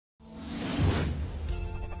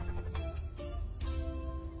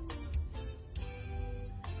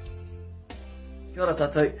Kia ora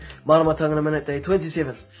tātou, Maramatanga In A Minute, day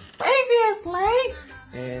 27.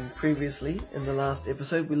 Previously, in the last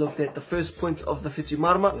episode, we looked at the first point of the Whiti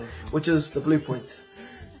Marama, which is the blue point.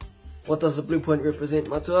 What does the blue point represent,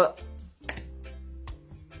 Matua?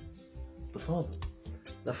 The father.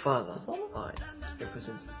 The father. Aye,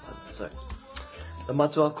 represents the father. So, the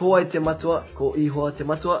matua, ko ai te matua, ko Ihoa te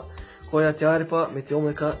matua, ko ia te arepa, me te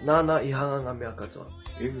omeka, nāna I hanga ngā mea katoa.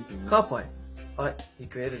 Everything. Ka pai. Aye, he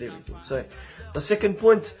created everything. So, the second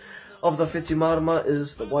point of the Whiti Marama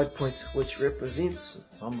is the white point, which represents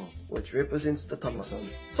Tama. the Tama.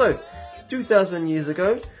 So, 2,000 years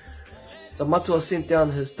ago, the matua sent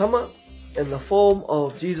down his Tama in the form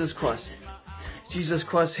of Jesus Christ. Jesus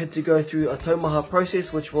Christ had to go through a taumaha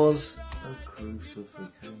process, which was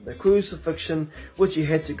the crucifixion, which he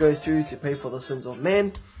had to go through to pay for the sins of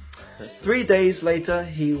man. 3 days later,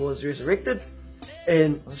 he was resurrected,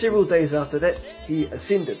 and several days after that, he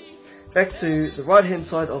ascended back to the right-hand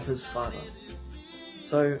side of his Father.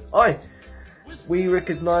 So, we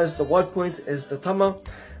recognize the white point as the Tama,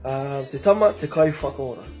 te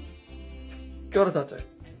Kaiwhakaora. Kia ora tātou.